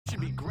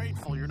be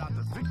grateful you're not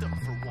the victim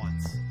for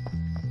once.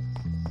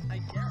 I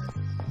guess.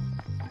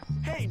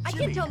 Hey, Jimmy, I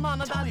can't tell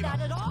Mom about that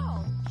at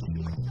all.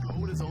 Jimmy go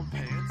in his own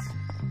pants?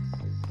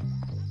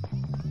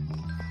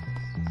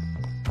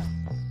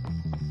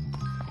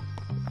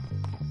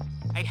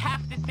 I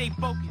have to stay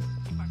focused.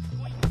 If I'm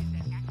going to get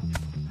that accident.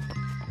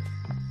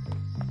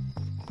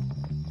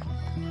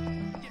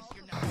 Yes,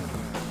 you're not.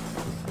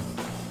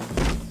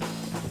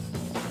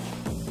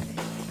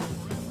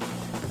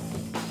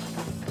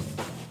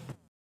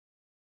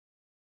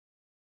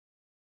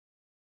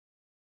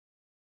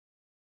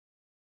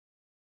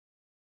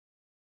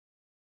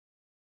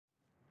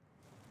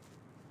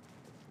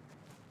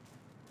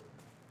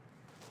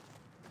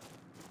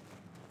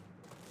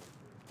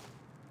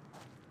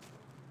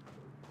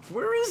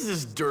 Where is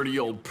this dirty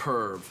old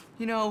perv?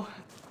 You know,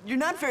 you're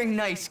not very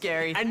nice,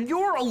 Gary. And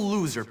you're a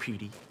loser,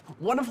 Petey.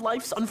 One of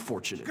life's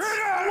unfortunates. Get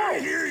out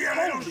of here, you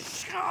little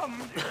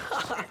scum!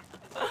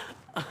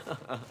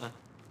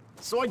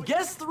 So I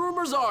guess the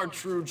rumors are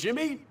true,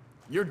 Jimmy.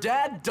 Your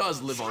dad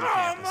does live on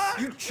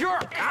campus. You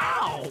jerk!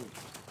 Ow!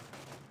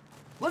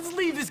 Let's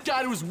leave this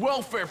guy to his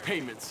welfare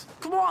payments.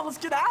 Come on, let's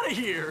get out of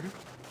here.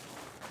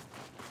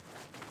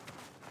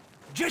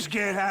 Just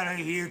get out of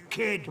here,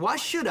 kid. Why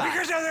should I?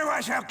 Because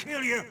otherwise I'll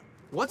kill you.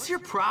 What's your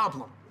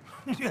problem?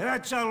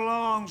 That's a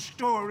long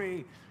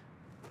story.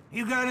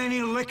 You got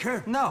any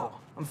liquor? No,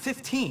 I'm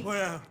 15.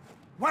 Well,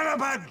 what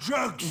about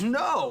drugs?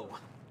 No!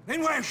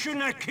 Then why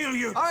shouldn't I kill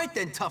you? All right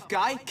then, tough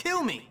guy,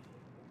 kill me.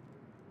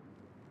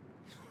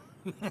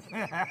 You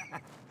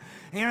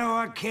know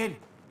what, kid?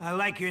 I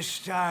like your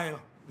style.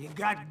 You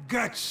got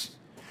guts.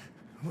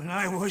 When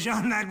I was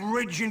on that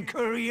ridge in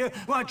Korea,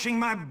 watching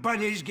my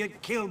buddies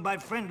get killed by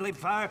friendly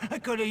fire, I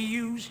could have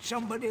used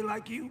somebody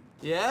like you.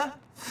 Yeah?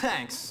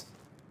 Thanks.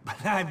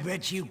 But I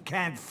bet you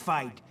can't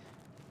fight.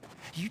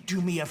 You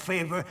do me a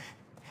favor,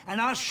 and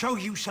I'll show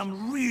you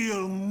some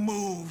real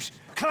moves.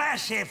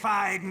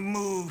 Classified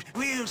moves.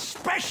 Real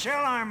special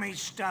army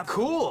stuff.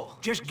 Cool.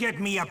 Just get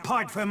me a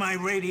part for my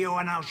radio,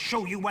 and I'll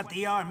show you what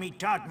the army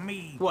taught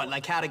me. What,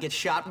 like how to get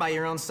shot by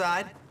your own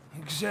side?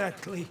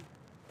 Exactly.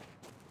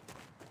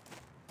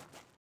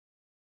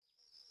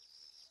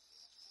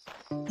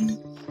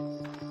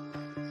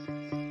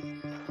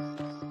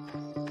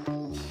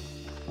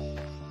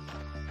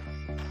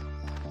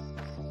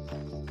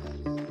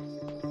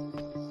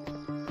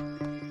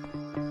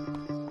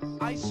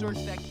 I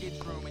searched that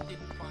kid's room and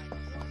didn't find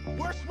one.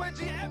 Worst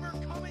Wednesday ever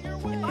coming your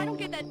way. If I don't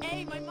get that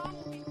A, my mom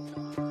will be...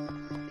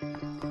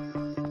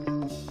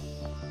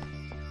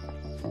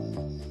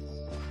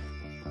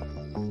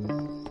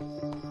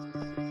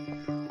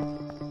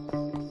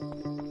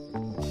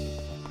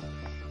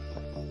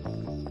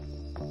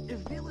 If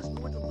veal is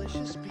more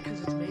delicious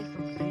because it's made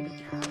from baby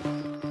cow.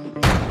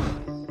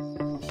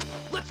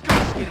 Let's go,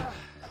 Skinny.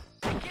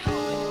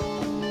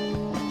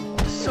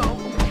 So,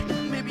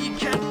 maybe you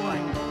can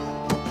fight.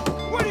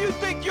 What do you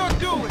think you're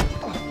doing?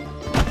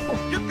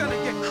 You're gonna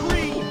get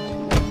creamed.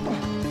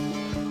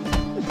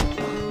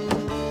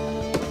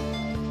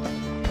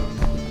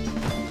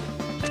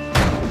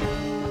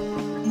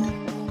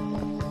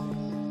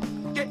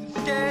 Getting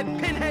scared,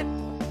 Pinhead?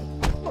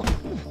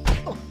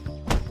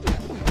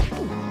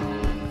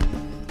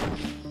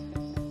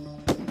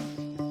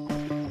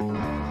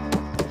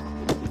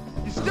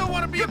 You still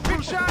want to be a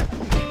big shot?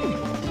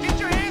 Get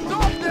your hands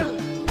off them!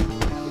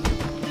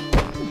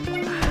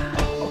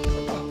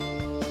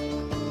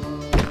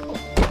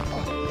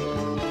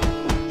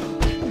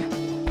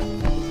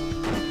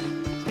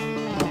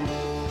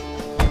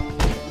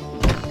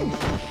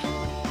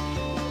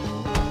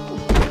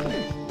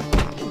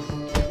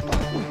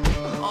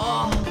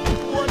 Oh,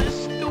 what a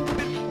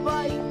stupid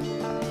fight!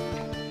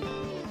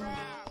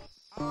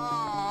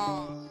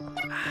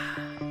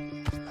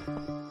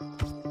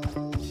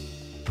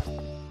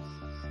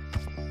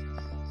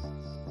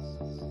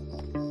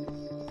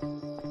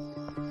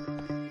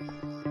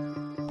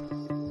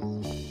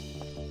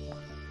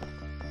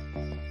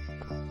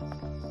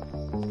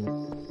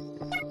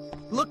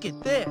 Look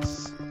at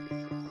this.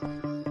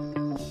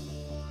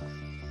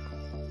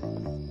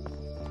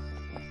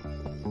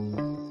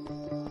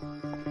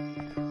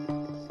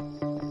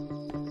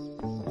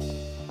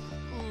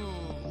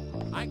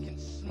 I can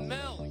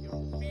smell your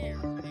fear.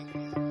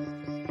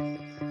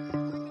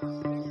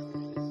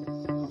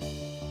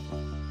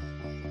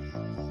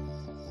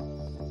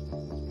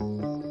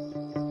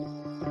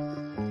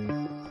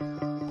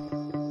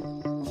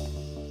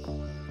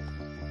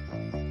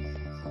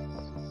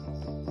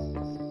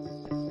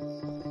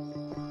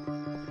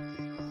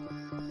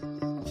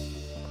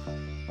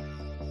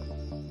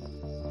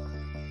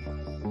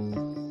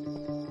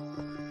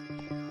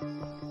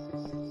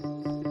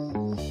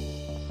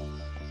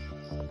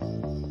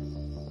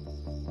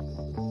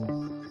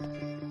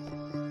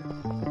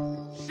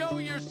 Show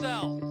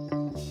yourself.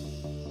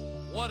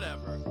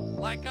 Whatever.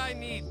 Like I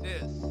need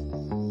this.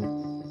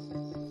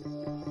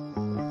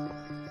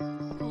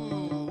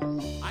 Ooh,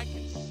 I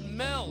can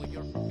smell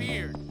your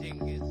fear,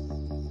 dingus.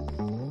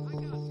 I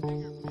got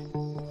bigger fish.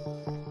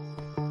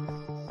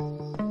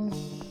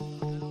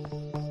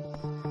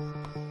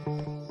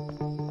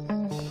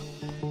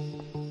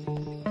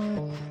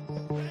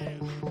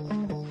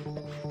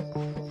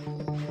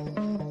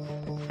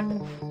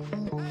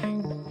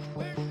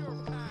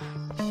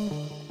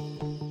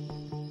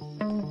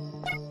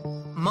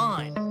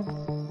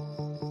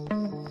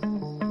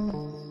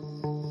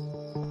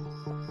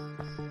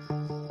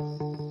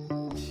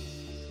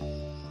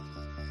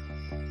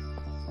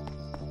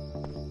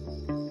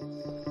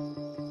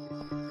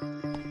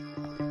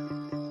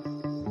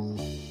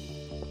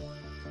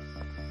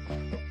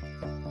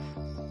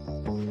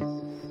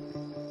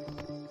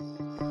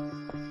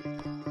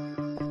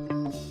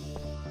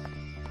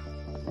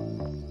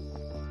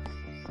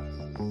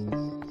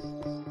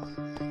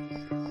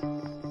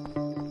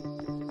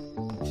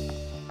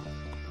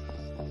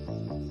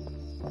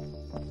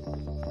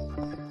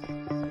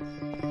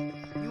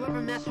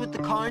 wanna mess with the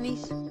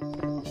carnies?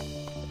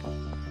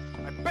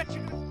 I bet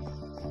you...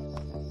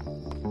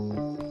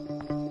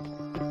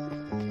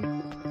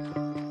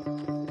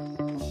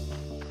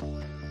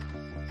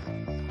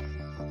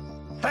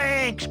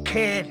 Thanks,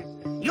 kid.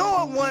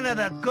 You're one of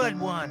the good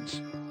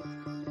ones.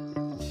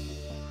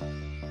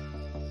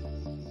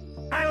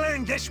 I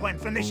learned this one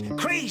from this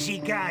crazy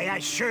guy I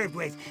served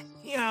with.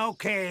 Yeah,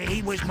 okay,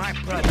 he was my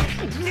brother.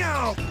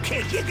 No,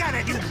 kid, you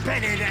gotta do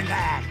better than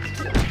that.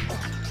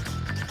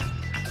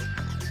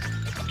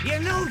 You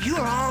know you're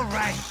all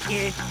right,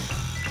 kid.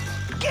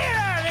 Get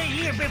out of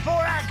here before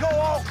I go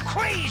all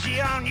crazy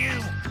on you.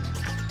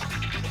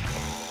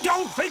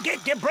 Don't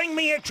forget to bring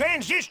me a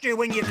transistor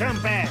when you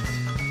come back.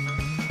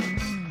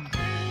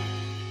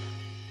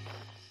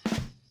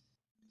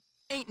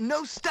 Ain't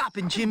no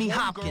stopping Jimmy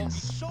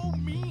Hopkins. So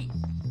mean.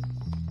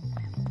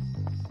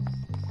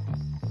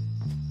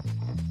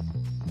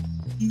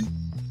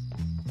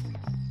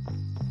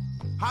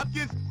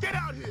 Hopkins, get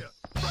out here!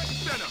 Right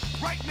center,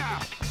 right now!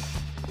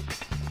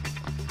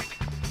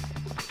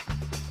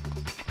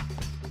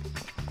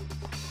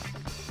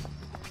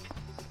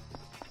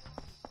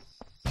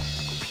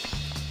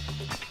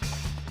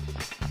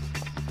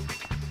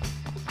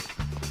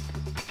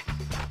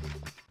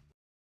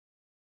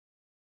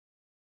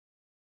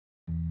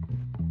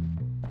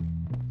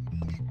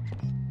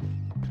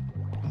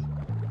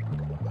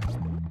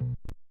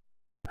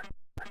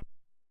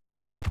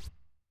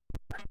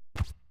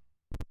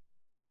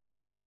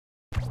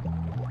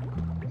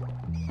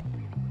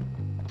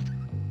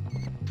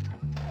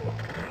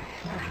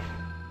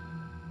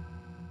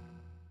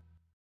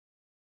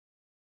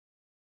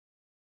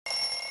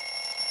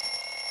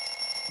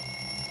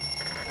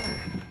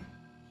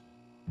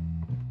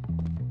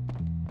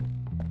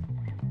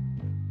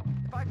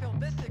 If I fail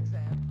this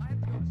exam, I have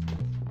to go to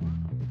school.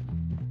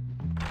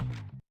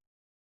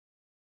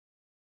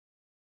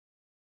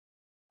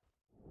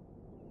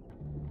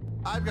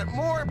 I've got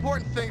more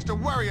important things to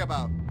worry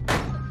about.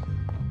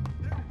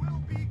 There will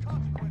be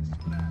consequences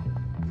for that.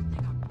 You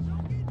think I'm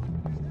joking?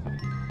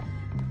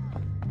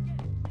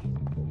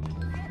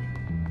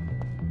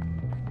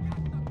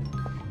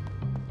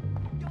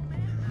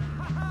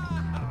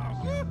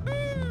 Woohoo!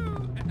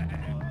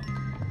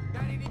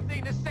 Got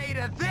anything to say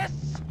to this?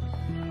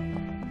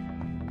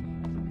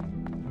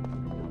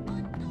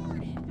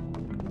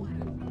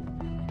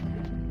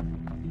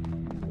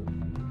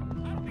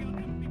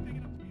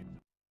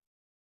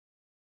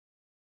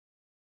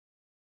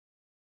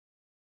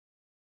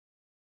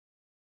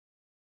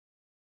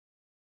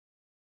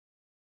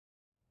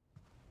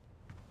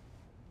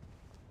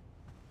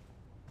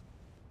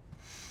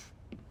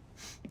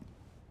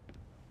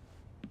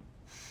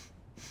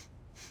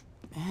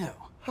 Ew.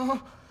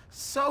 Oh,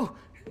 so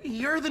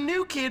you're the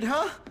new kid,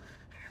 huh?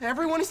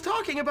 Everyone is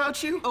talking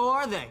about you. Oh,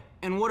 are they?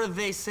 And what are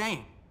they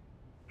saying?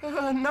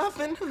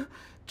 Nothing.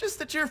 Just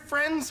that you're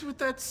friends with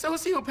that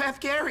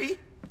sociopath Gary.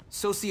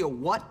 Socio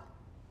what?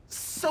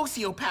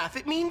 Sociopath,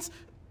 it means...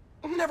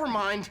 Never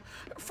mind.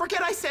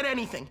 Forget I said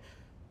anything.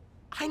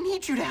 I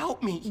need you to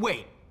help me.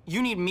 Wait,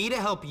 you need me to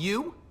help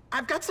you?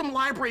 I've got some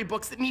library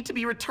books that need to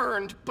be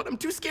returned, but I'm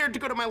too scared to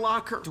go to my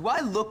locker. Do I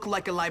look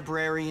like a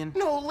librarian?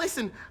 No,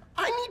 listen.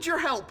 I need your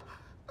help.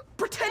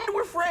 Pretend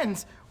we're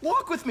friends.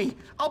 Walk with me.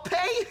 I'll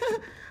pay.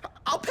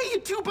 I'll pay you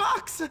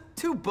 $2.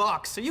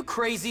 $2? Are you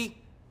crazy?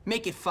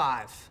 Make it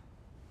 5.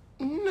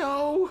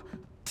 No.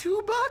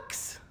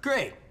 $2?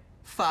 Great.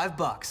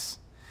 $5.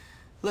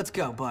 Let's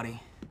go,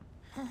 buddy.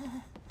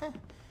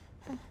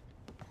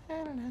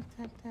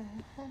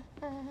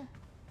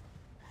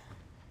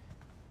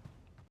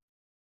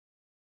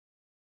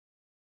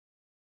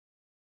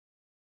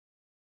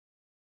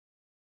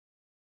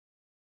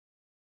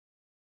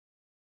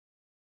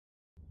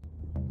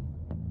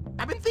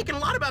 I've been thinking a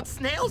lot about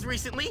snails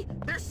recently.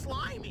 They're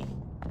slimy.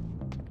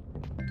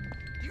 Do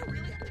you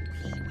really have to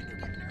pee when you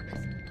get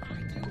nervous?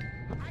 I do.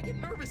 I get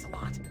nervous a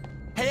lot.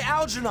 Hey,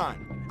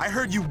 Algernon, I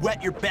heard you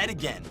wet your bed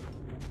again.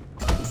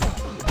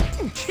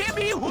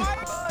 Jimmy,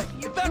 what?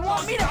 You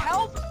want me to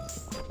help?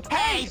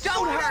 Hey,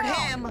 don't hurt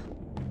him!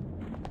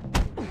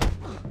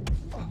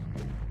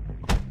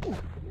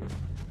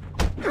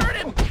 Hurt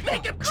him!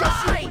 Make him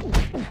cry!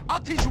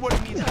 I'll teach you what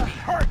it means to be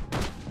hurt!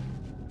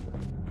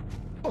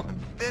 I'm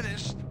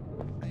finished.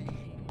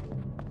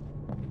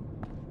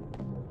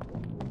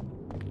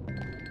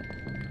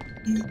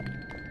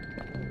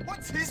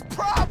 What's his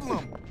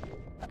problem?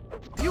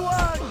 You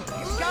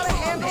got a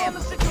handle on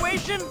the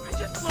situation? I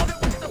just love it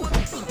when someone...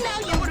 Now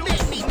you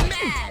make me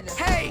mad!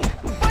 Hey,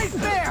 fight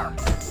fair!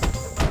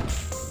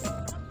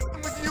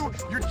 With you,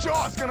 your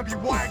jaw's gonna be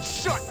wired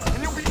shut,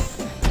 and you'll be...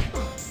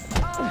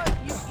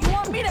 You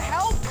want me to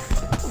help?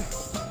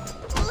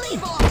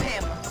 Leave off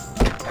him!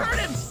 Hurt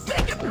him!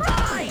 Make him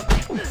cry!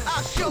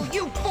 I'll show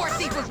you force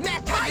equals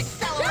mass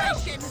times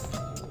acceleration!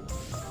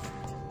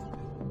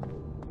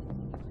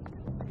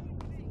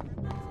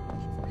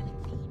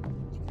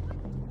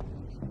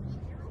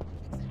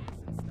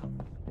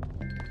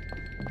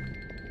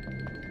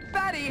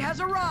 Fatty has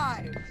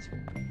arrived!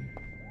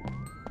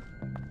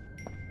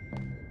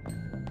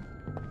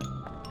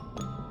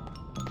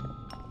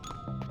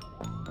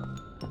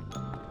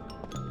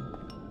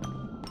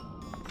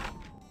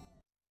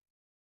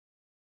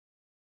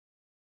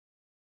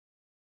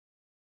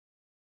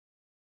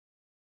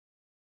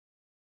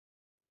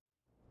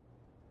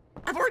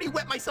 I've already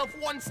wet myself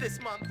once this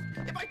month.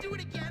 If I do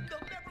it again, they'll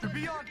never... To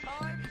be on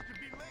time is to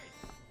be late.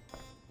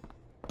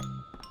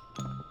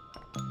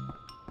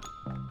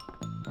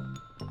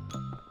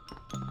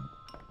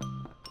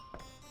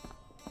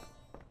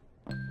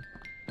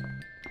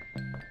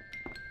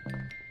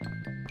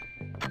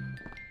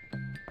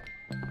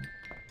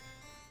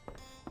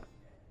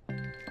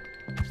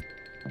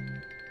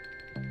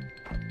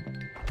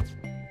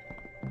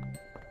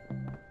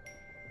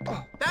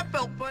 That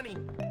felt funny.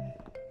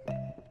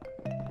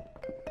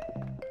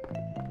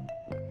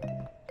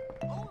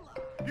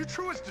 You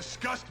truants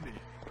disgust me.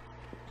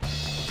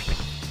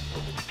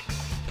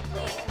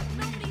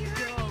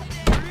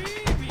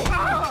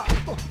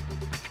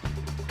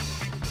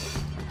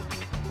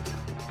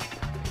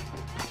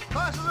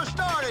 Classes are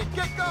started.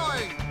 Get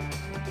going.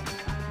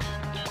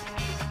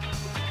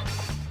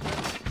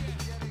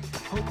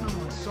 Hope no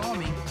one saw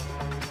me.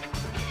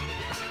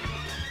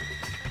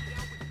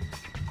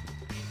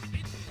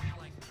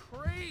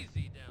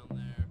 Crazy down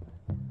there.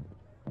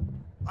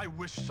 I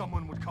wish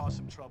someone would cause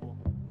some trouble.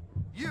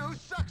 You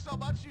suck so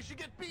much you should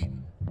get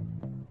beaten.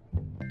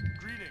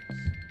 Greetings.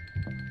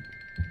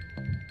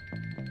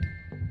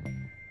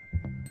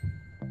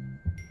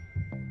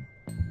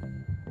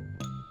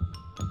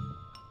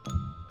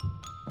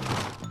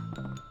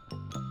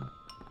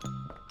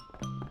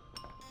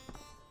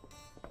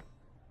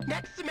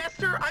 Next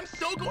semester, I'm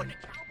still going to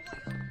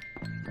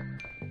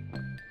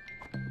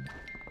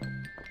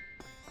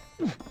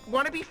Cowboy.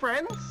 Wanna be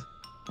friends?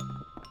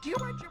 Do you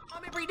write your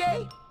mom every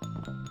day?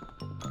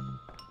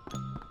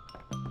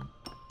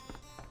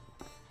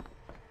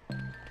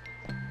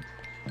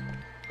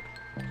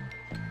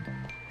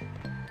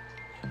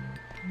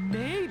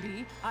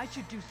 Maybe I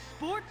should do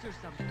sports or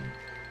something.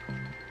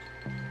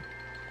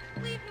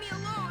 Leave me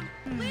alone!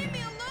 Leave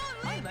me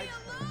alone! Leave me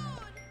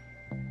alone!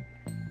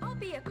 I'll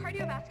be a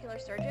cardiovascular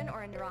surgeon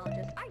or a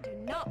neurologist. I do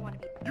not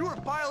want to be... You are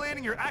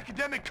violating your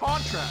academic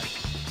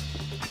contract.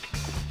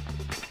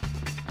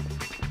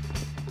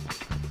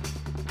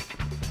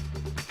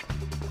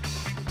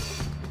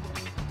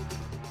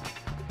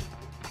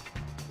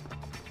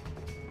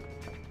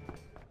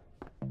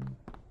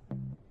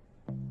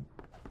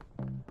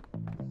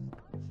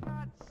 It's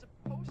not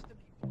supposed to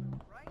be blue,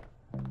 right?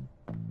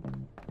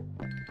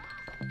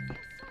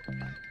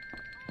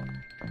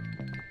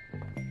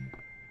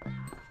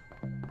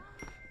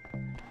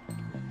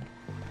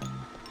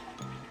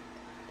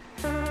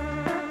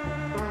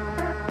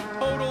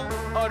 Total,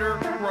 utter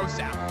gross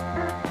out.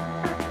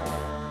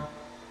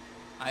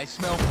 I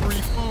smell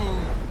free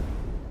food.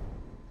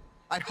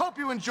 I hope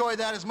you enjoyed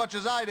that as much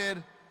as I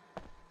did.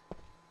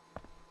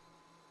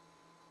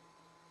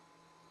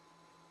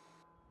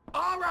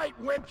 All right,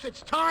 wimps,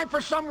 it's time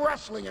for some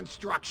wrestling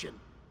instruction.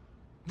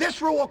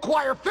 This will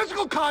require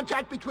physical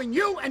contact between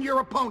you and your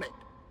opponent.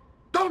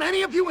 Don't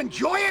any of you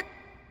enjoy it?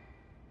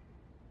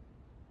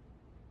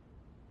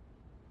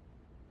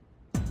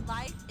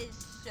 Life is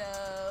so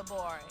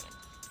boring.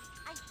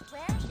 I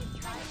swear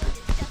she's trying to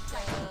look just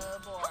like so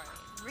boring.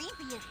 How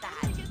creepy is that?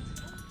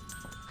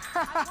 I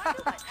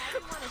wonder what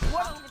everyone is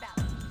talking about.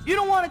 You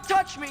don't want to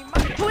touch me.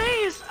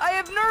 Please! I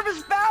have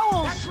nervous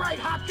bowels! That's right,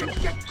 Hopkins,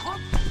 get close.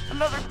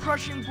 Another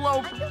crushing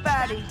blow for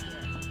Fatty.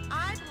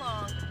 I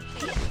belong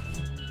here.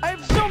 I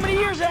have so many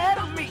years ahead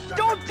of me!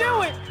 Don't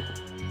do it!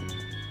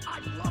 I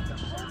love the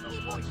sound of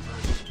voice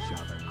each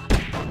other.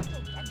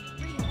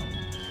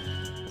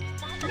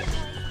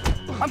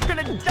 I'm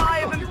gonna die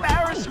of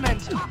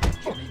embarrassment!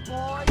 Jimmy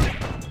boy.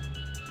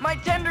 My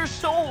tender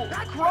soul,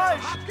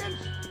 crushed!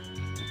 Hopkins.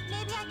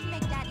 Maybe I can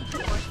make Daddy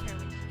divorce her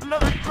with you.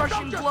 Another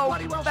crushing Don't just blow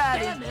bloody for well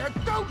Fatty. stand there.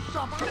 Do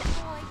something.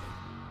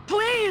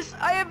 Please!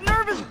 I have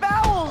nervous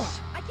bowels!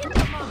 I can't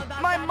tell Mom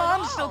about My that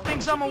mom at still all.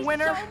 thinks She'd I'm a be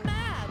winner. So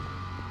mad.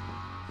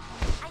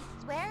 I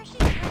swear she's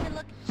trying to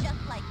look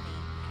just like me.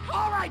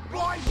 All right,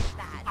 boys.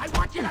 Bad. I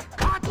want you to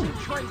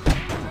concentrate.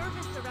 I'm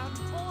nervous around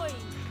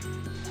boys.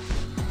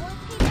 Boy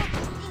people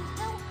just seem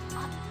so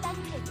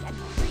authentic and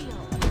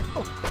real.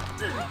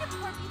 Why do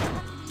poor people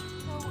have to be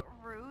so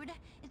rude?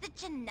 Is it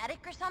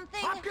genetic or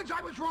something? Hopkins,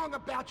 I was wrong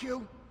about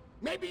you.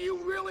 Maybe you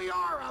really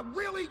are a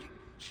really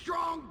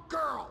strong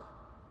girl.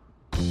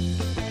 I'm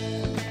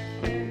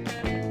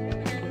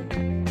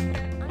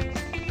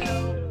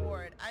so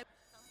bored.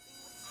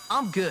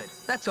 I'm good.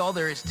 That's all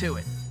there is to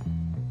it.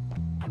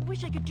 I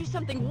wish I could do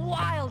something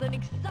wild and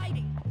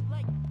exciting.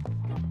 Like,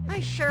 I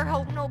sure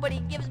hope nobody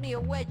gives me a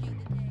wedgie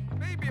today.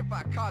 Maybe if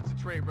I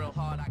concentrate real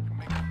hard, I can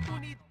make it. Who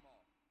needs them all?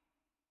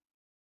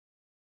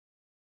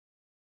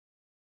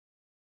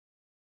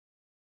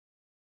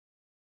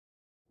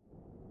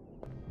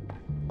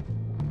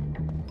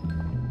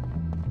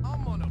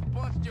 I'm gonna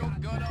bust your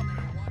gut up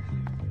and watch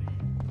you.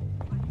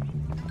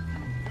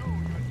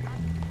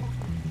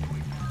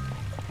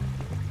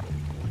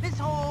 This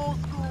whole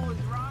school is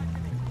rotten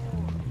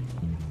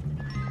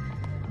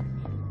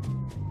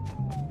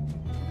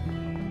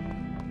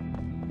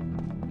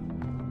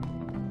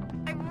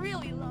and I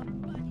really love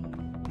Buddy.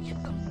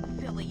 You're so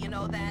silly, you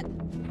know that.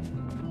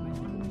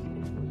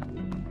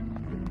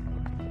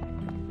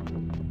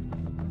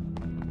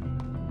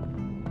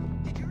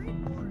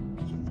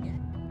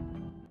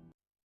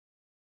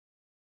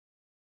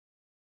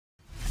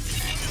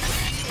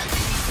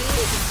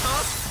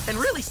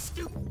 really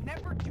stupid.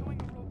 Never doing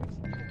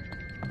aerobics.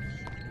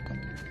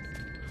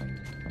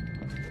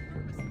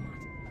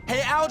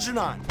 Hey,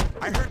 Algernon,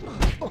 I heard...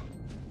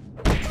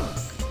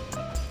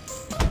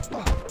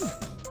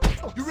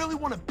 You really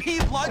want to pee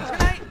blood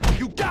tonight?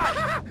 You got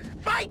it!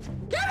 Fight!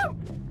 Get him!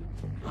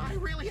 I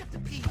really have to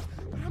pee,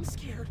 but I'm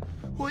scared.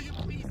 Will you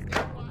please stand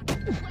by?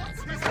 Well,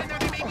 I know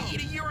they made me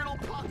eat a urinal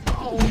puck.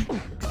 Oh.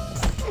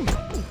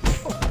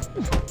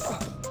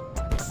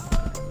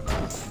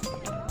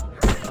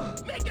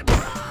 Make it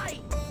dry!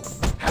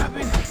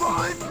 Having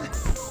fun?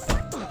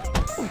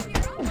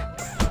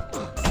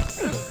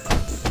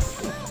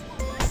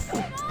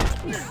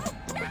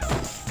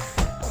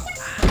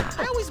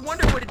 I always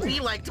wondered what it'd be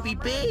like to be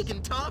big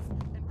and tough.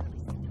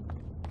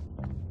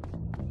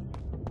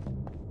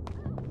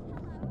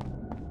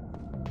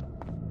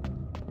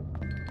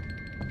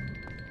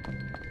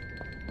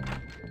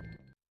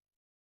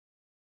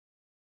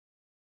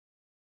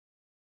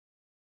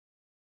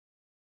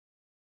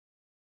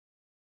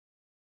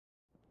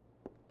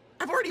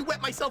 I've already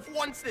wet myself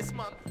once this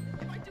month.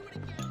 If I do it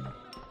again...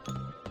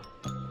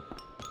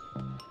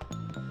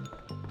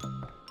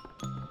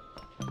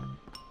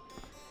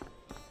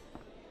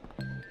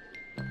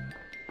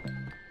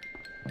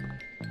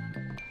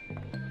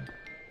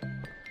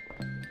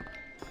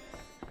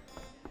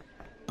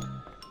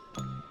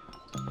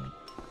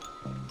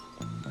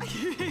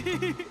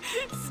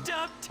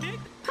 Stop tick.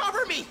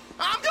 Cover me!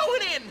 I'm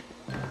going in!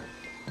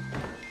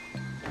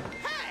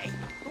 Hey!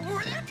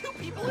 Were there two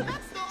people in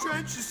that store?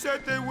 Trent just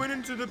said they went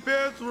into the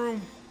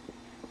bathroom.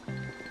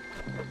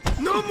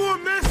 No more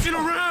messing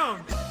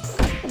around!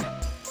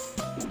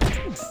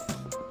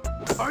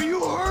 Are you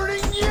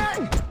hurting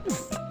yet?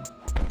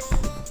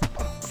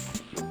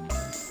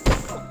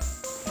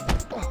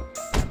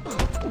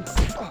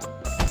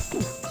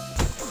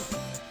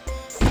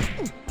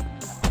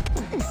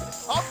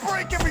 I'll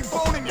break every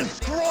bone in your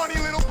scrawny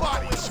little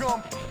body,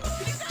 chump! Can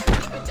you guys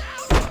keep it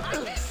down? I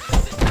can't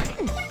concentrate!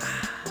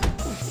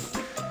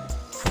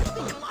 I've been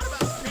thinking a lot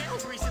about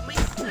snails recently.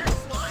 They're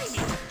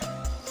slimy.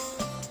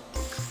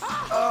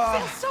 Oh,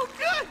 feels so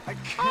good! I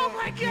can't Oh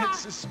my get God!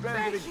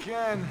 suspended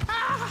again.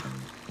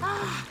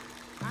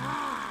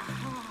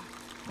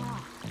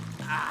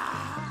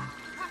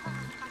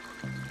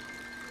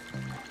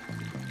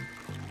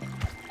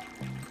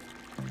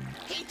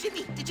 Hey,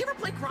 Jimmy, did you ever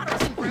play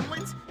Grottos and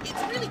Gremlins?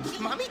 It's really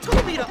cute. Mommy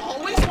told me to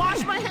always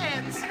wash my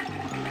hands.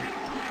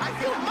 I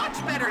feel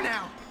much better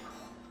now.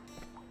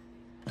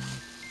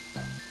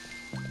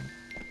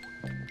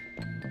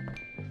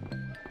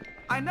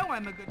 I know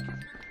I'm a good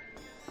kisser.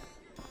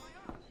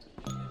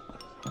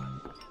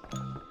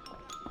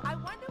 I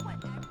wonder what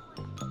everyone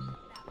thinks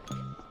about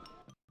this.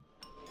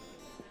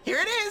 Here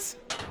it is.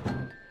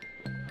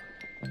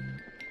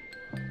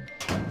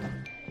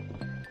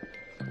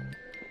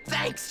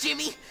 Thanks,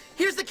 Jimmy.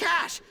 Here's the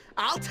cash.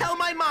 I'll tell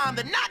my mom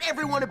that not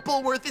everyone at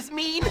Bullworth is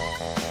mean.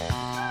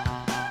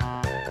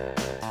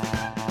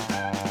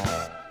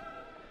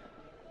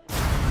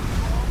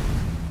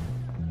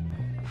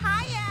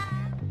 Hiya!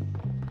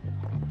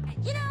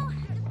 You know,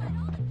 despite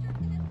all the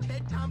jerkiness,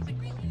 Ted Tom's a I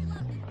really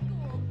love this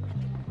school.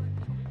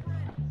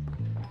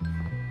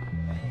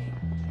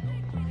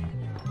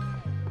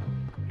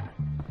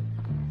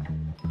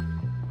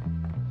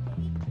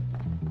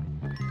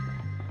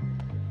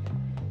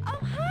 Oh,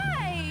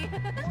 hi!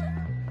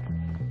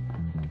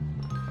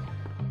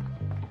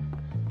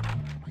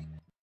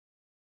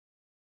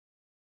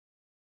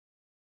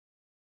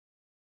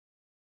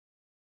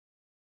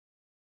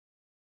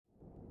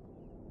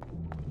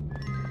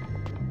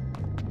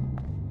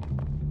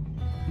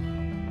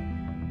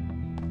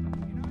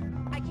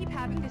 I keep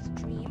having this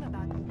dream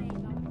about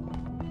staying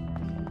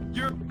up.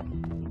 You're...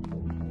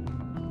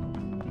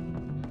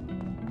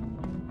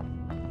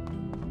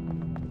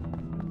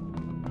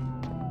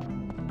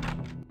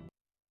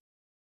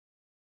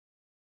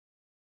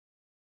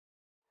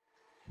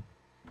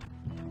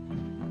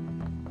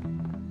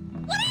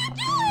 What are you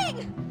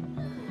doing?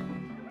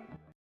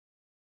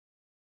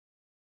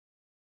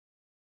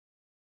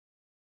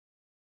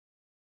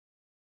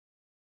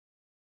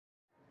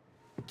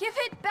 Give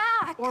it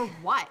back! Or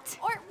what?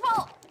 Or,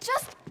 well,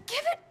 just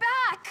give it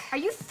back! Are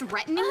you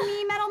threatening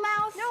me, Metal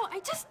Mouth? No,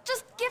 just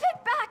give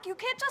it back! You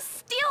can't just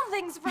steal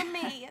things from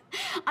me!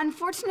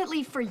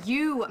 Unfortunately for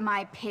you,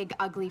 my pig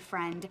ugly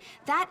friend,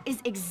 that is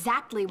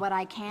exactly what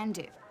I can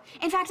do.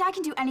 In fact, I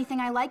can do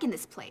anything I like in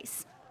this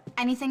place.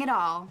 Anything at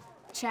all.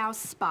 Ciao,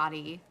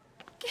 Spotty.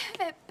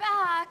 Give it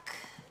back!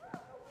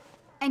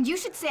 And you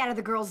should stay out of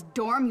the girls'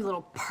 dorm, you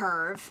little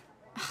perv.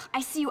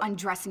 I see you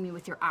undressing me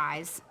with your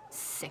eyes,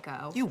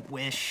 sicko. You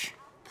wish.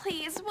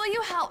 Please, will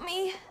you help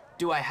me?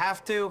 Do I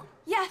have to?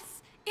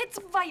 Yes, it's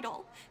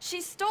vital.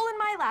 She's stolen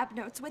my lab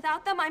notes.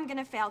 Without them, I'm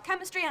gonna fail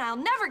chemistry and I'll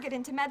never get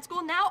into med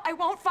school. Now I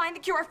won't find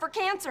the cure for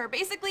cancer.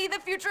 Basically, the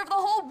future of the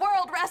whole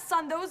world rests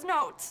on those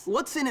notes.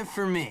 What's in it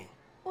for me?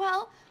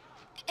 Well,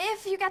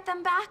 if you get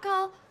them back,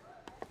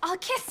 I'll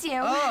kiss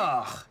you.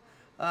 Ugh.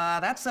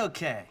 That's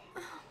okay.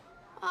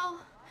 Well,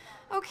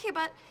 okay,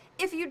 but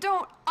if you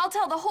don't, I'll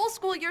tell the whole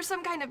school you're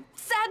some kind of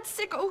sad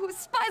sicko who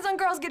spies on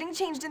girls getting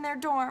changed in their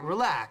dorm.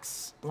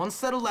 Relax. One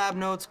set of lab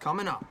notes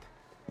coming up.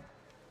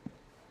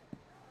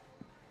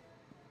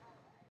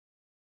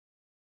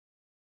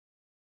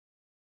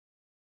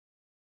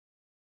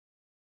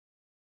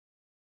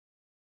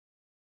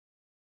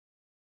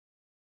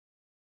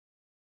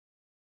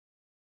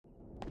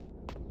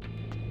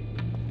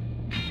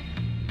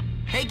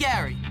 Hey,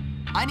 Gary.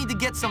 I need to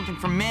get something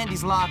from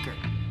Mandy's locker.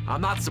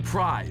 I'm not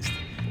surprised.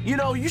 You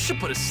know, you should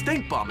put a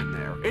stink bomb in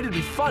there. It'd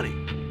be funny.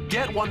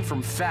 Get one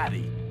from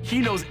Fatty. He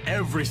knows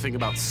everything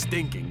about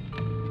stinking.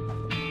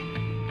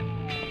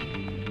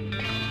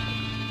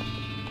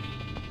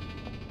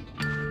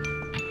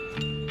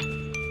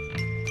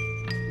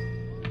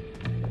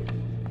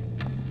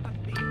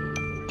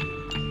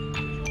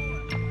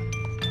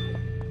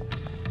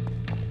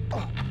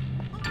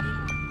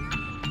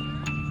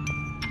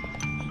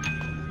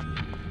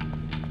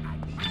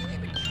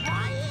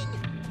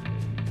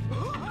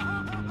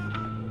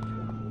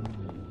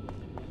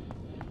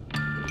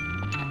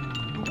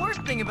 The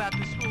worst thing about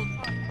this school is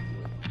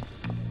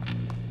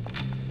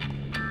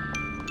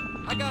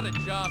I got a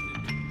job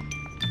to do.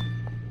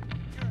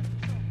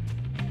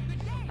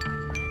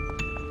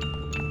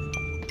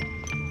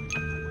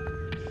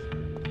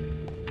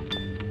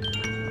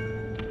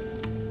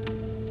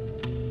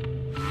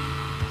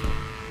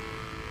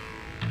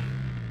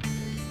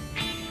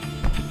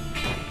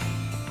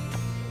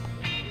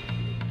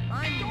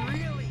 I'm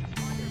really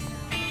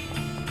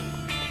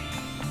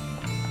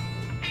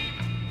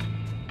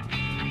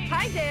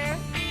Hi there.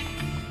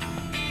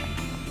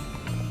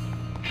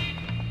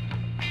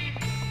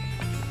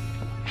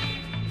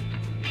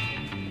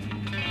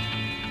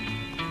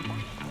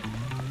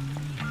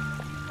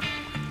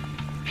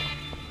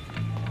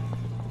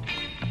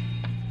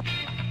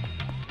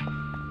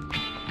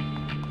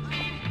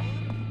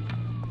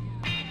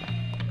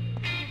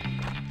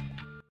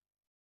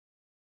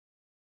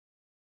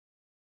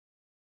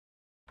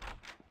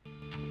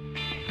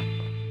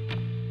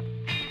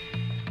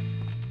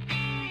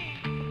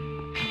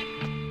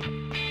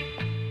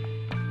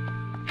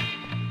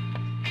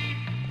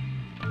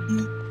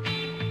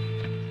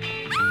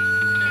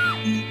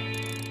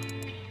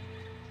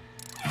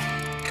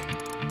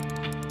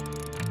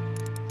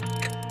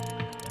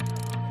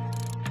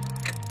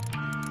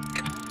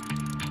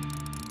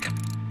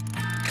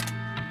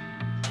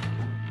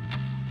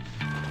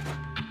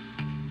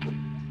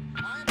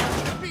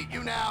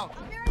 Now.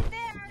 I'll be right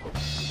there. I'm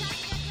trying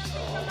to get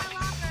something from my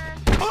locker.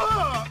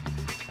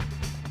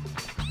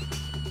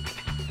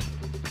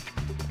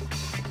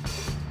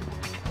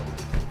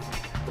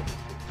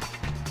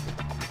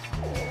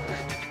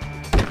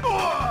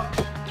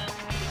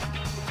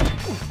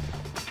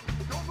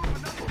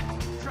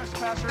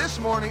 This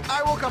morning,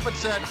 I woke up and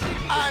said,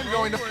 I'm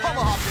going to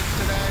pummel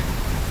Hopkins today.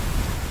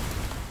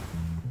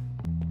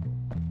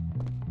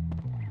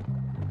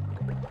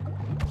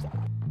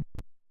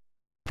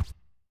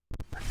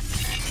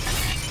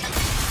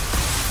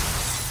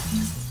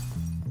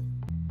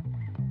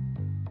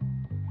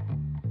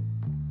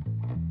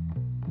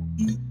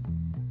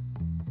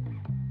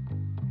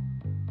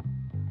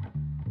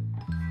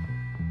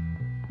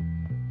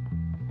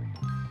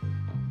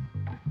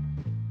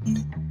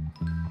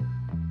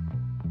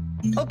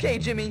 Okay,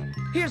 Jimmy,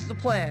 here's the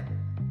plan.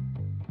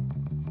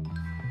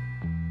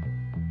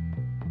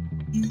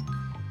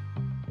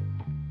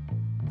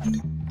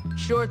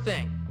 Sure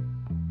thing.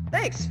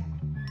 Thanks.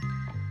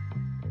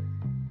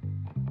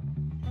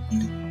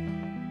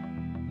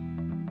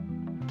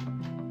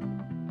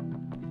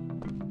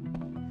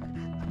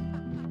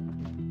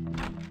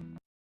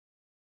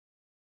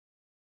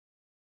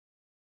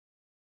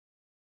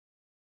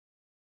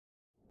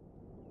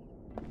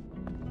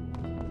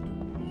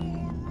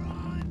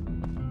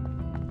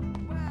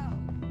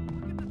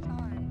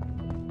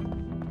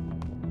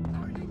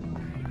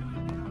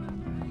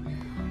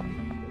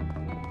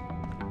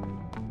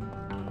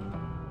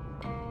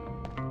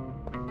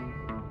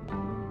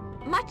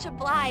 Much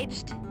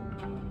obliged.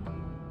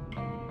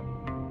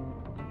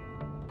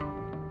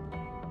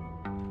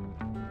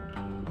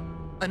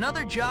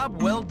 Another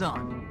job well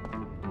done.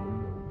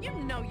 You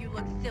know you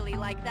look silly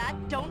like that,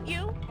 don't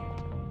you?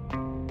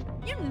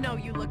 You know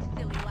you look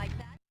silly like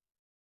that.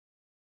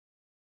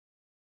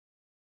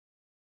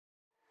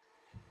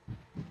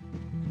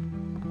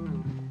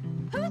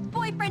 Whose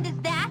boyfriend is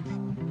that?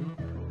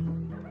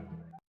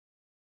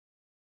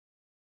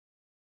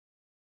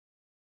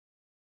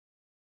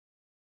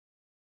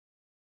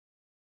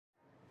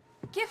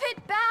 Give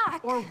it back.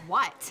 Or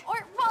what?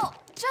 Or, well,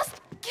 just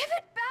give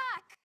it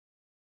back.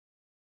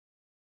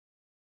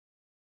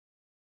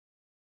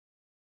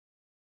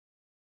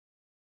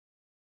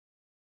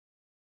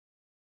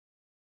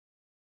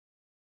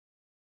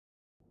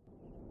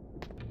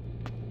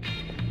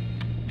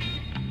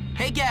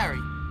 Hey, Gary.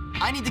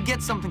 I need to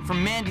get something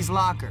from Mandy's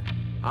locker.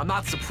 I'm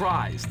not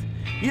surprised.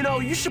 You know,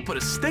 you should put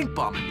a stink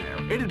bomb in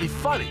there. It'd be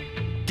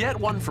funny. Get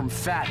one from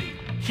Fatty.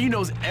 He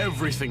knows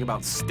everything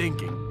about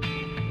stinking.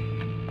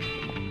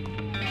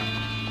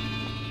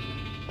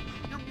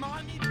 Your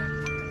mom needs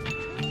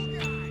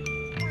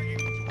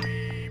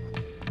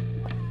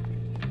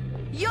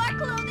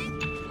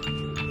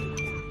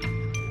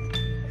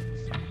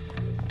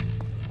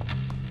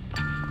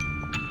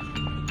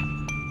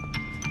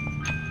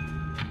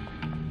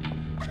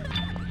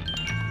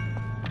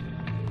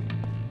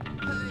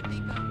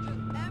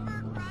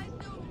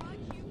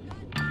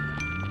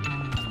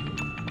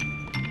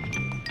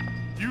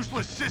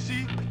Useless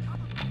sissy!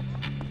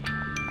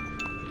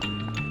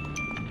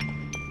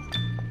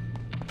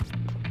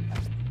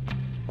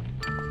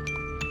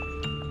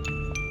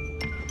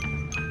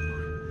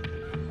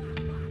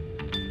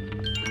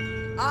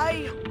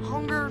 I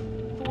hunger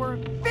for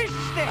fish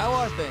sticks! How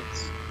are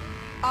things?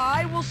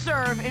 I will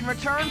serve in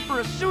return for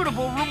a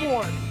suitable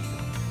reward.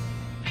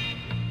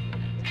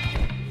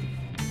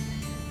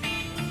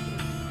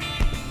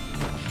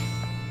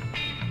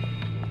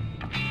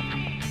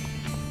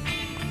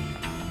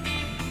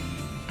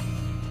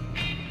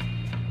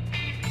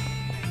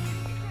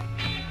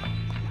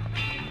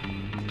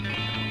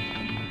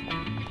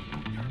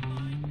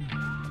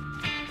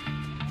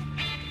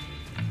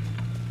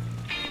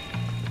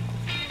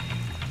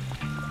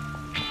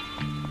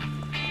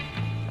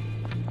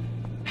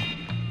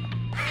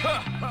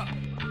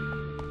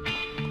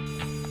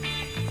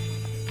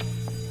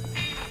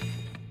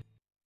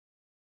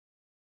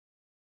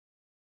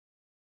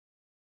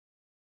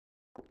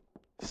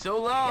 So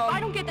long. If I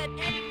don't get that...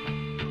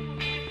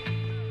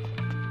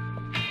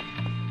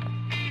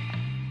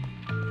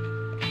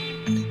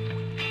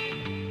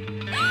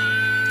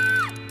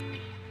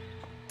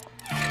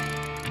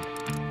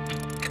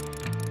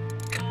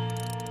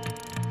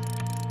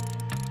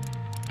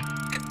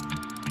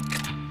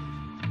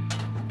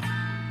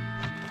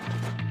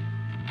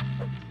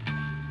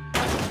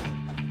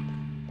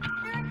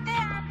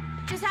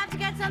 Just have to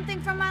get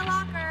something from my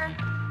locker.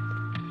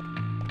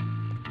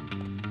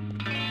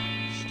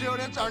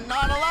 Students are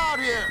not allowed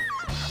here.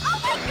 Oh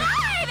my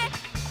God!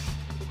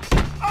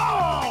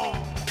 Oh!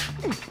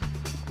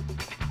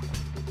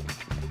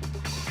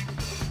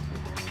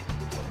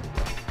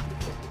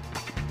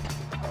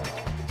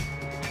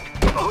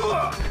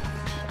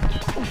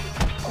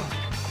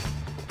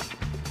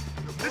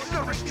 This is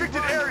a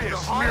restricted area,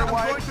 smearwipe!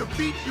 I'm going to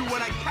beat you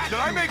when I catch you!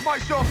 Did I make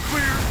myself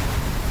clear?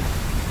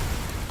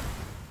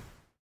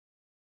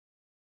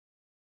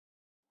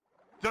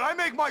 Did I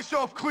make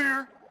myself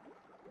clear?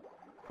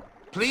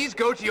 Please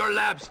go to your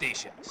lab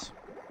stations.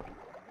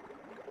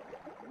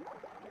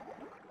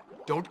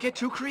 Don't get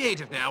too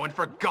creative now, and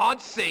for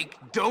God's sake,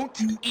 don't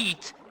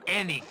eat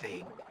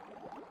anything.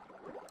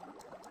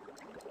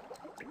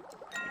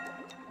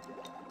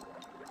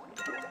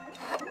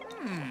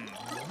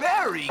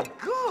 Very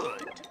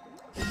good.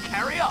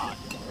 Carry on.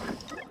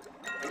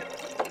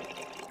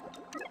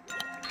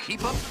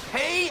 Keep up.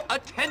 Pay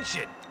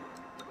attention.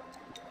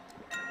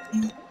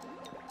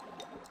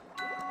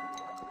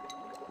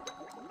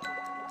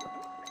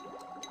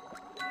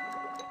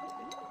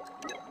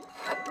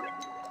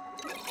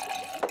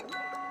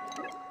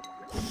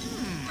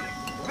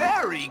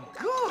 Very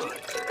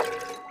good.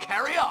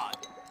 Carry on.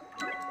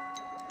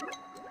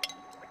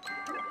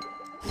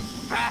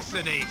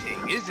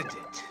 Fascinating, isn't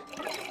it?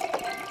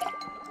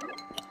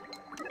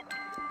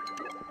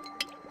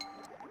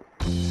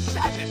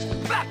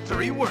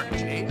 Satisfactory work,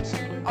 James.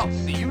 I'll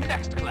see you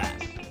next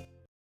class.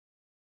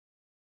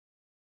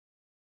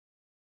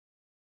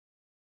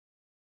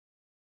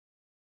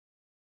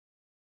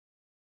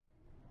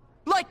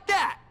 Like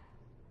that!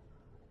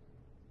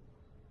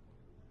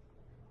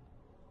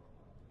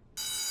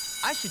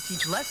 I should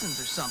teach lessons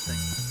or something.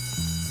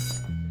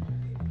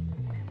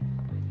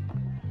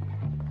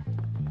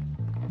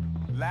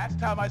 Last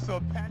time I saw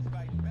pants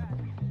like that...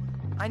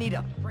 I need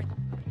a friend.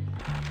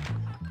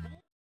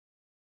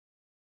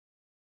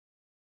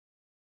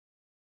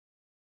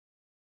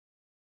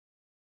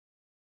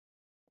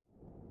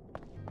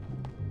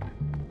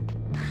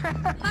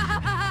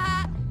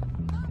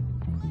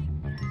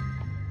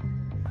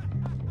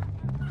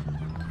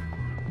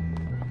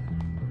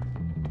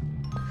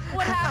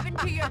 What happened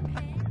to your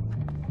pants?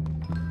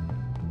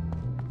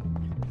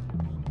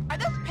 Are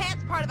those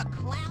pants part of a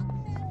clown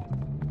set?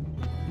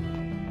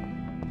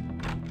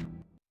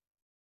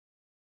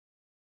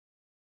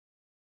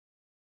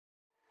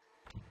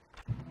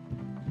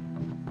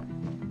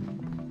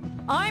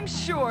 I'm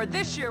sure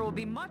this year will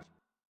be much...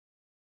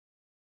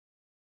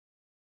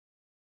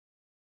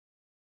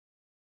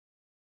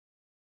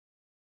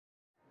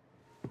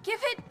 Give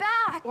it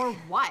back! Or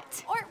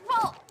what? Or,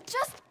 well,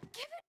 just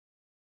give it...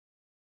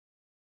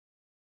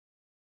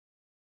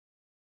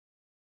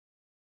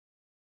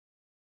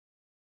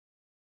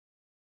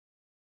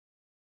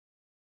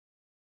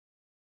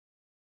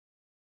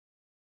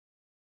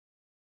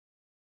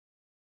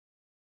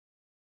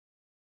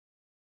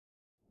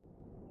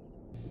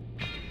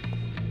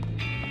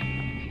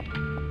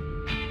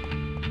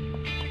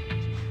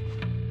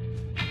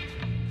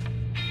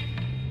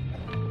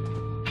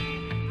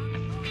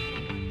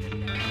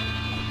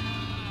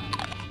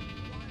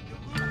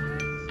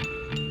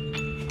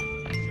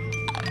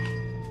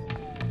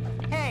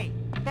 Hey,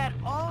 that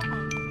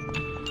almost...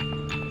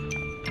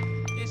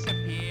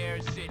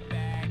 Disappear, sit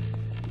back.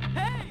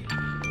 Hey!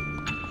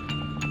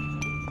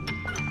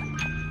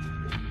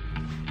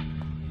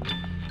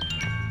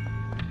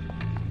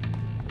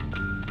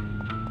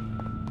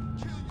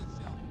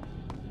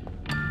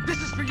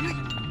 This is for you.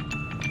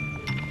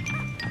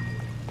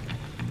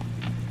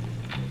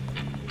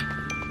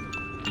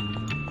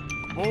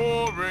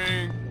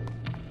 Boring.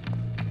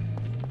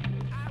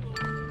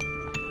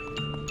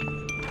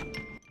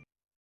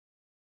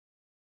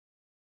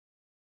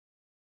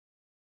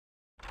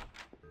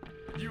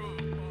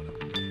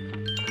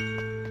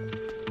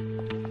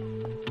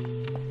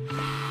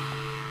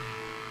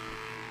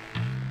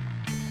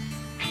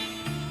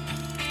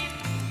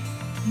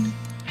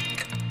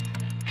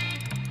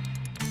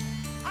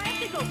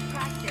 go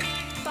practice.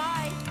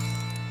 Bye.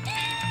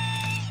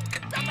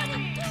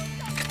 Somebody do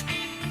something!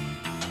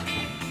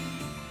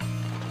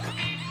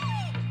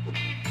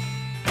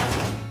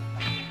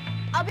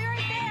 I'll be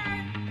right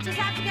there. Just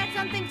have to get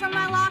something from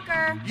my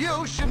locker.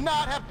 You should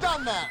not have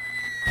done that!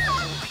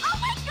 Oh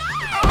my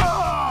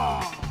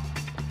god!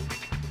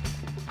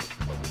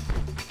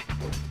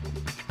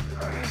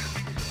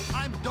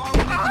 I'm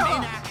Darwinism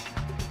in action.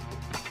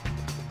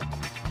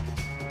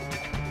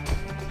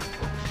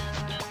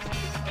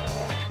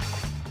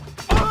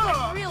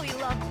 I really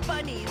love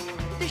bunnies.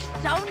 They're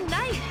so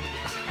nice.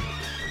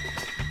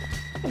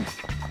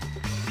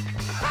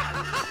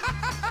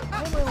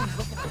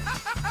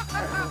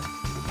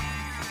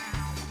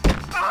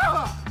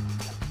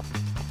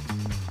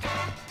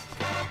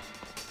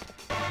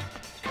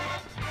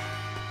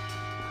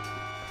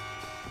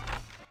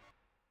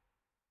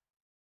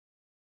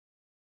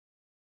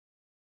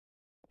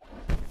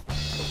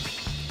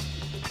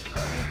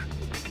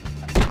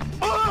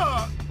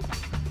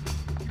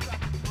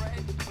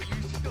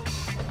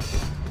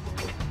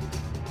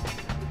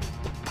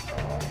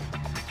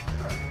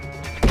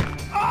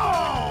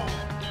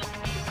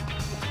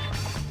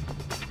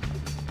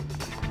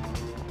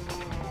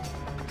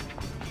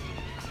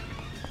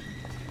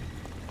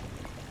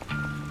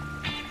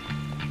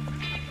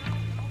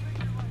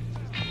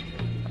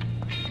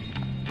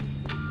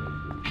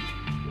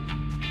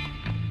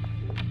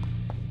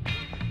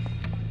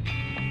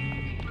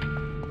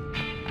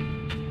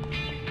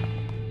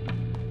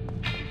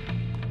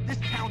 This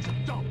town's a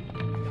dump.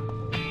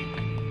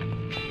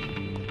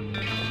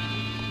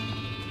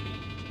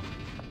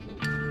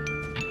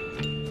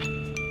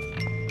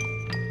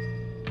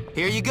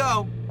 Here you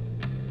go.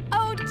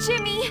 Oh,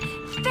 Jimmy,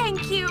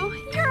 thank you.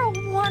 You're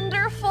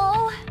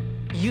wonderful.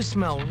 You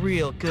smell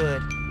real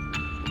good.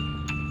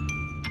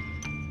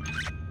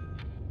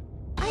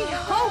 I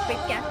hope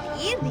it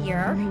gets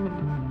easier.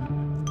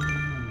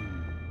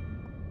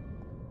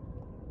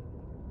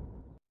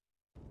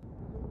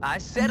 I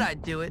said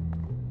I'd do it.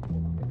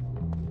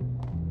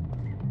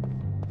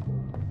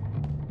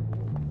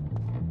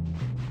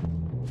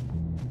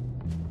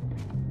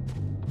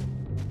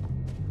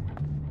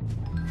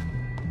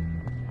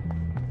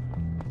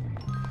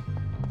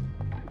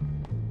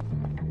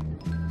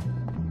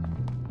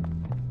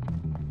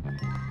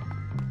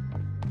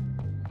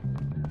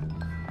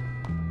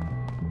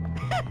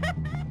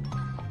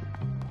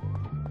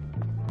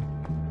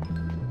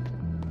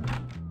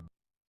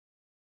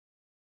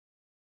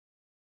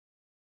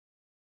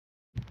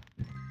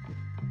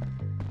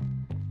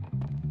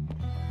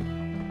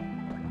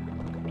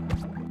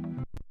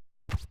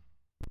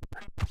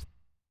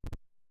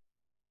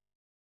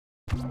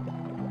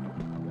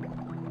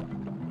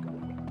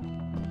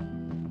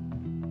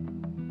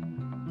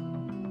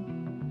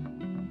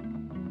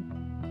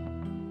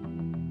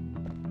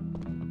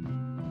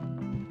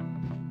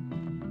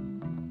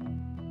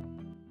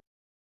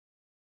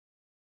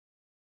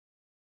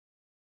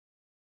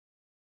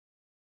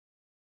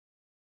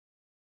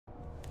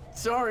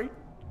 Sorry.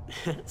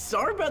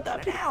 Sorry about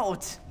that.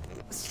 Out.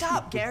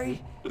 Stop,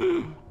 Gary.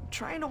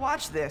 Trying to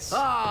watch this.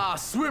 Ah,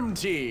 swim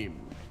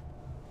team.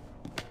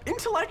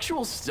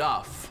 Intellectual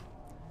stuff.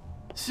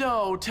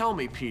 So, tell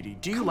me, Petey,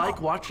 do you like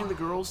watching the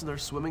girls in their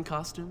swimming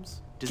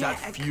costumes? Does that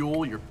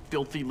fuel your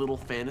filthy little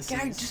fantasies?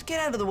 Gary, just get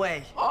out of the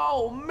way.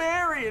 Oh,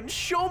 Marion,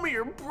 show me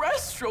your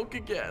breaststroke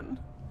again.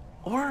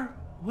 Or,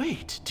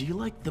 wait, do you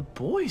like the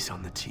boys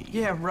on the team?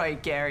 Yeah,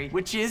 right, Gary.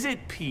 Which is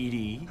it,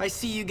 Petey? I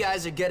see you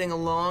guys are getting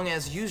along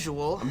as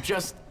usual. I'm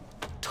just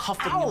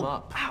toughening him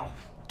up. Ow.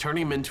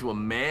 Turning him into a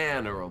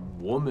man or a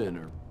woman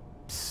or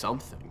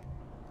something.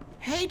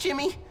 Hey,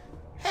 Jimmy.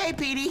 Hey,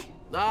 Petey.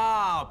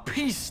 Ah,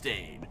 Peace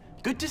Stain.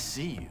 Good to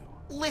see you.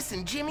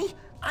 Listen, Jimmy,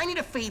 I need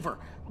a favor.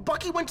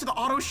 Bucky went to the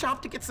auto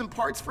shop to get some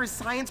parts for his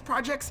science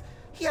projects.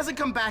 He hasn't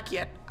come back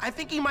yet. I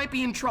think he might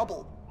be in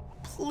trouble.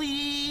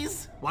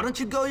 Please? Why don't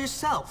you go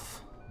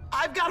yourself?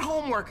 I've got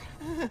homework.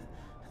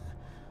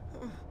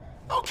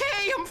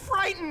 Okay, I'm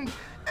frightened.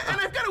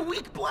 And I've got a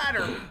weak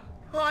bladder.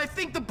 Oh, I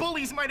think the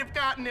bullies might have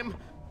gotten him.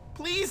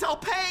 Please, I'll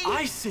pay.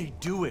 I say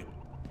do it.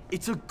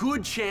 It's a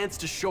good chance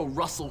to show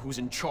Russell who's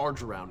in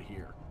charge around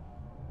here.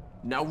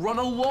 Now run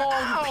along,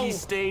 Ow.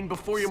 Peace Stain,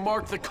 before you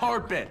mark the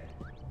carpet.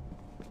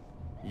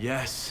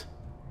 Yes.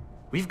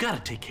 We've got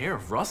to take care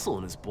of Russell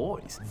and his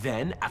boys.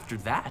 Then, after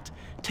that,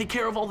 take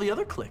care of all the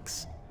other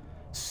cliques.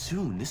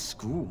 Soon, this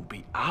school will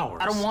be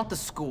ours. I don't want the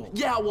school.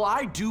 Yeah, well,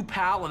 I do,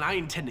 pal, and I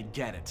intend to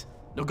get it.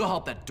 Now go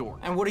help that dork.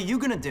 And what are you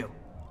gonna do?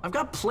 I've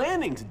got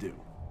planning to do.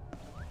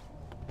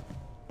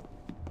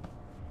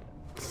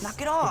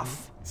 Knock it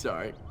off.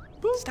 Sorry.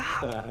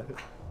 Stop.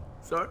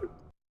 Sorry.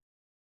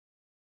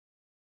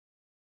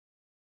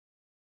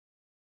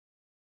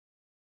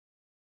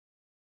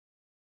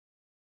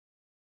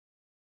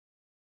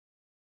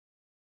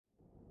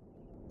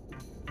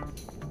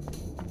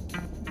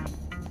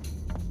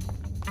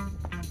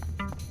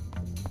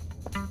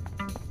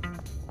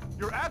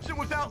 You're absent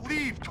without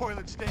leave,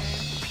 toilet stand.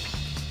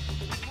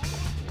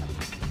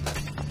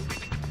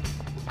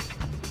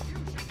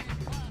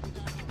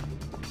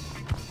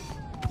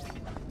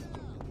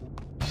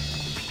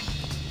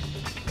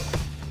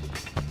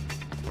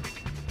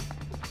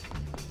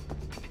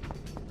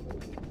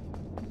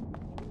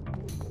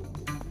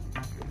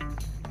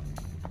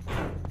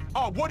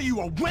 What are you,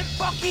 a wet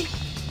bucky?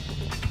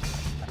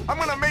 I'm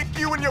gonna make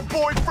you and your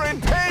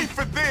boyfriend pay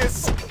for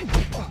this!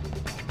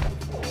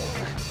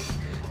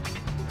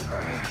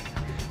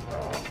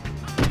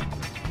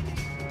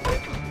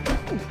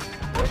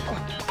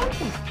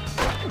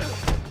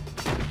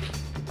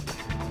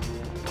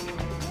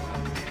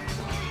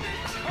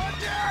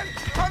 Dead!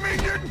 I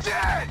mean, you're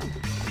dead!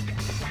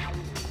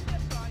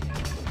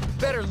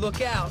 Better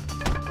look out.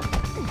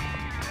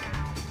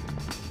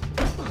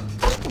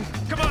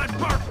 Come on,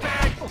 barf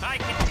bag! I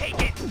can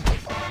take it!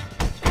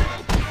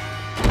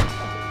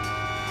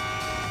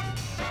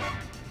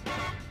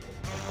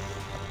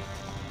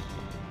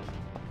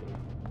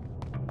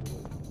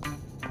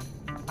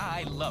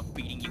 I love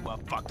beating you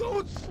up, fuck.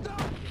 Don't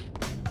stop!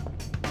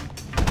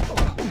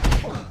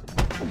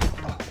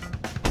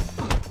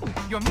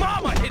 Your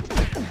mama hits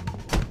better!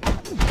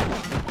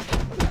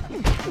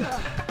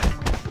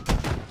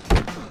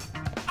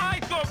 I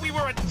thought we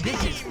were a team!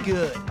 This is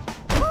good.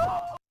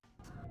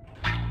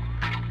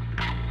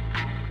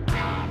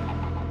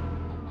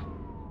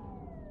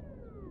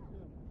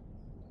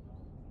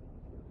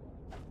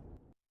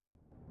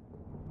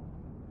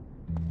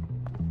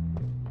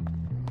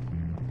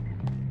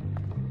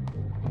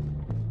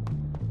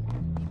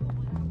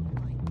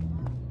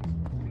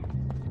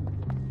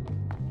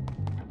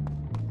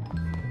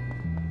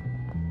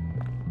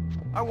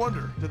 I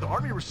wonder, did the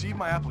Army receive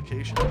my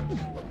application?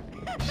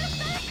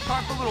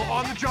 Time for a little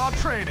on-the-job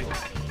training.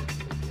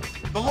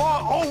 The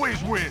law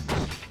always wins!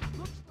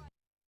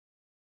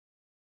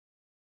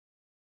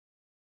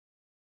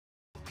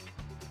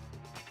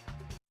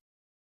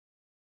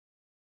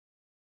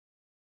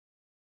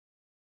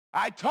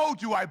 I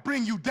told you I'd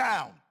bring you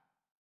down!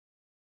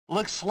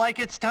 Looks like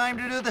it's time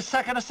to do the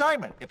second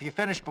assignment. If you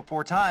finish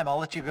before time, I'll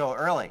let you go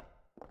early.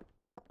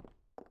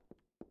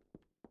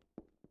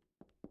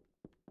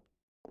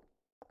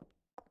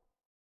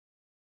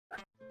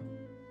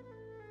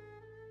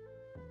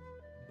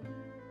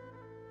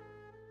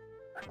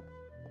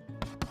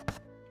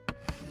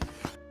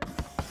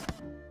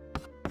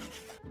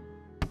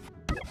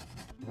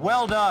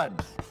 Well done.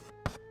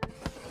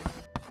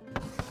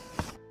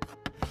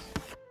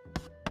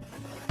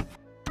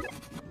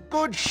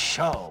 Good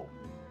show.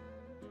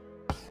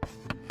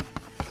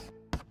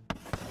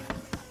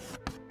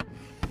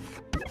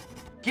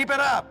 Keep it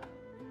up.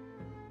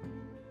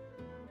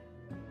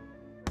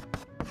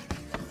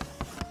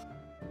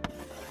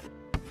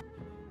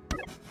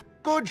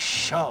 Good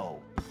show.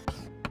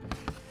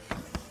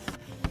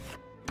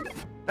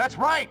 That's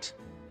right.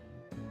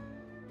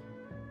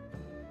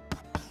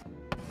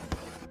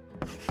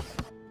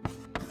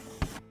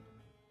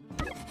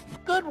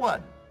 Good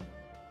one.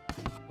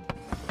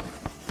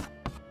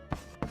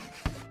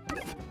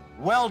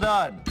 Well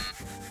done.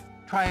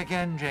 Try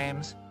again,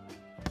 James.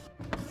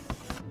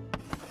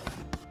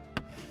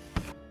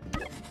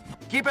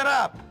 Keep it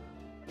up.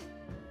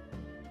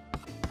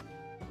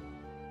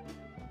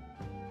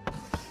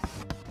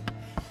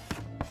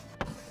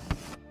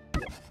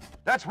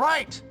 That's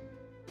right.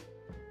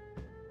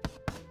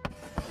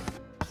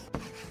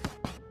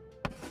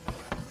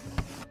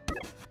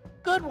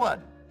 Good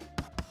one.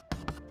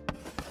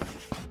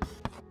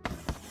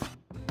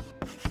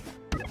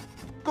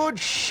 Good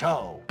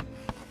show.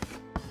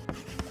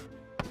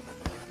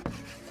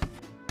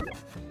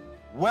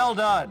 Well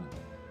done.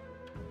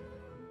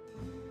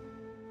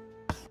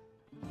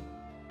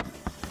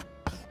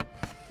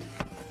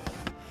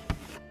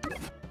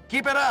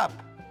 Keep it up.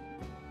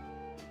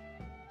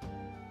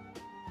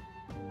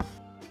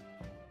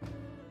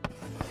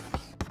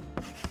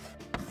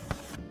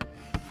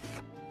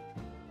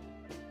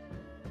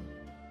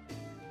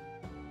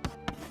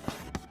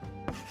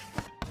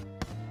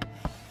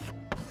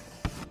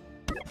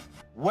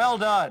 Well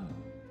done.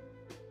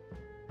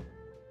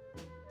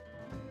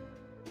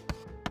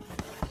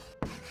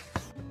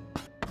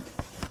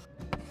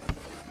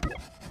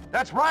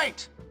 That's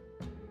right.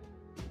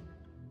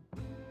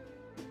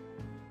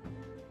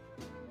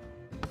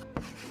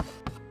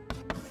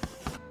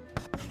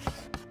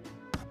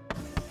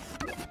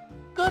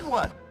 Good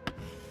one.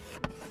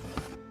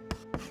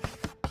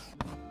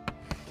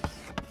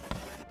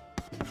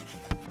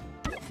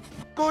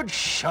 Good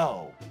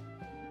show.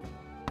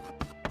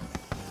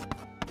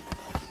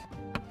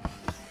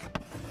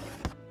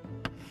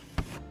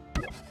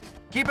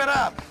 Keep it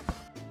up.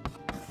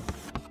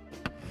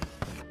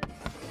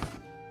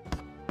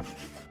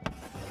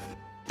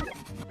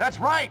 That's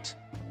right.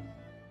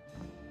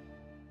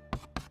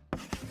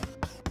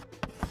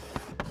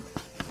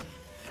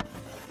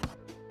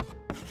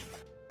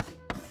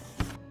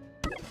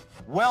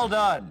 Well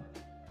done.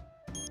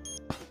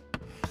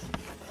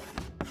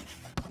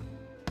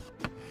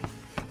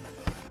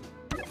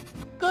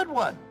 Good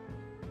one.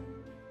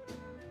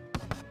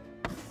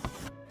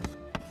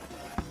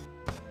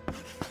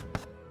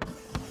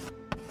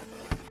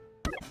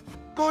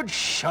 Good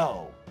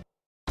show.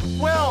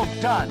 Well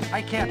done.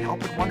 I can't help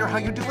but wonder how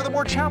you do with a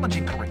more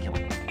challenging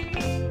curriculum.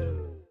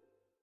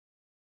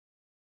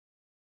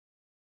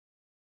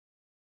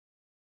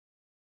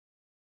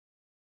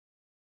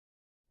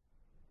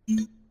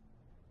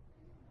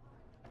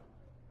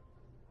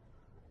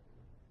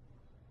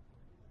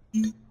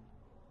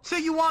 So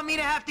you want me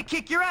to have to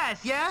kick your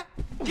ass, yeah?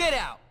 Get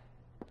out!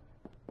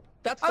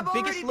 That's the I've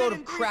biggest already load been of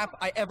in crap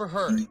I ever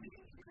heard.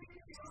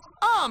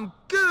 I'm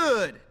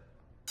good!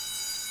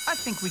 I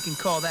think we can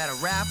call that a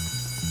wrap.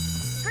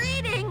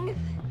 Greetings!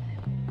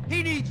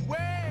 He needs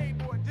way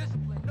more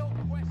discipline, no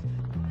question.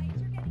 Guys,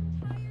 you're getting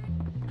tired. I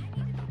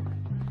need to...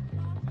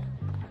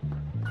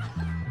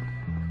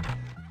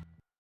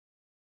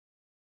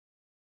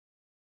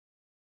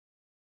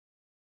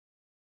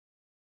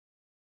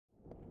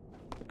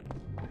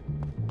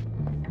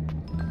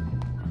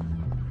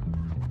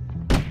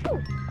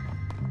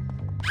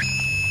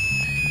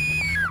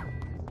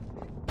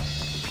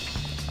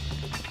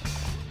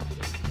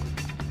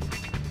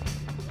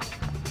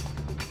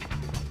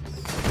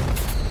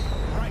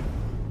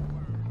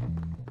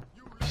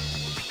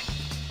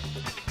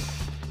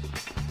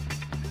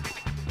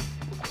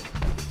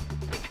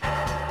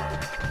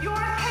 Your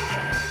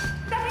attention.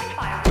 Setting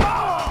fire.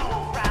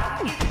 Wolf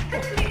round is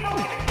strictly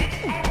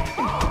prohibited and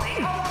strongly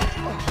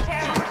constitutes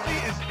terror. Mercy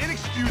is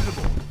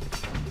inexcusable.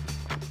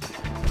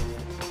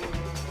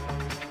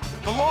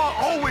 The law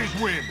always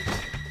wins.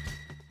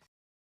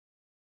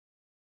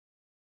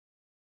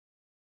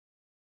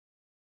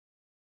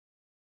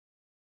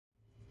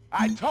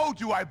 I told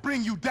you I'd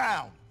bring you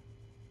down.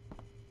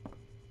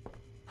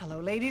 Hello,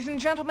 ladies and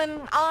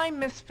gentlemen. I'm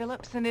Miss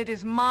Phillips, and it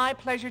is my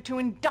pleasure to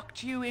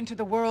induct you into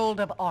the world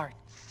of arts.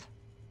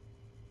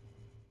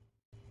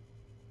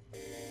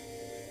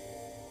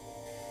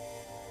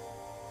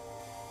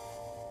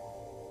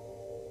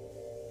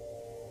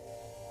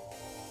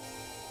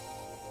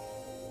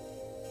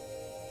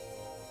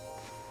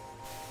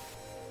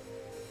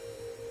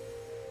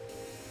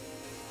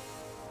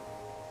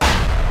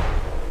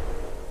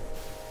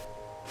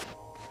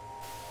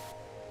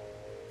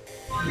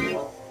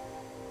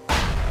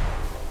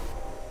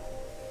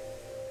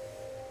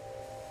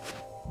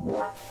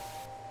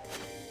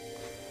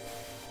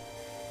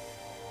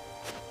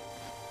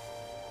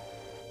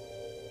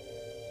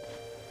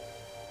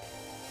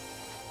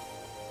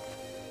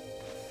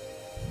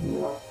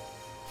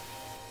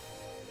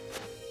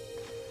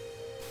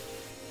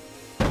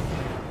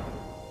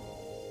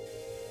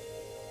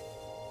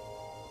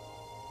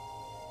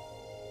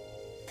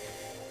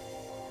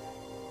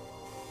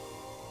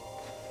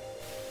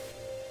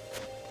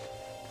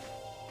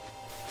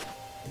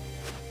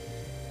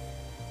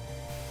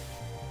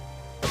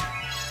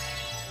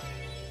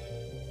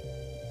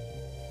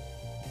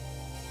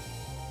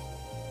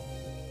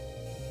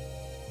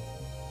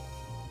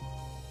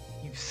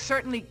 You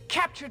certainly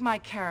captured my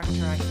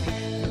character, I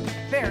think.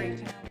 Very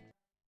talented.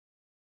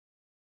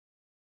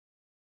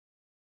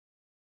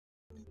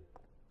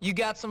 You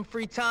got some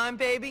free time,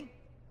 baby?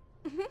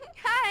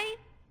 Hi.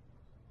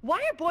 Why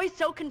are boys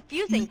so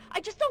confusing?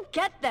 I just don't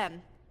get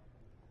them.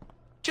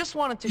 Just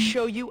wanted to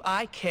show you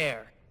I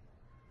care.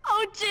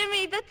 Oh,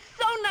 Jimmy, that's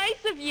so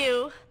nice of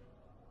you.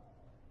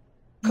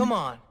 Come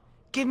on,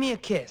 give me a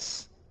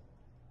kiss.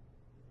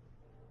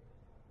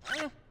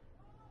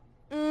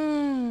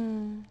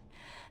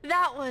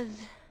 That was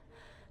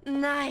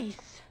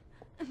nice.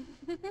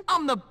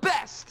 I'm the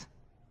best!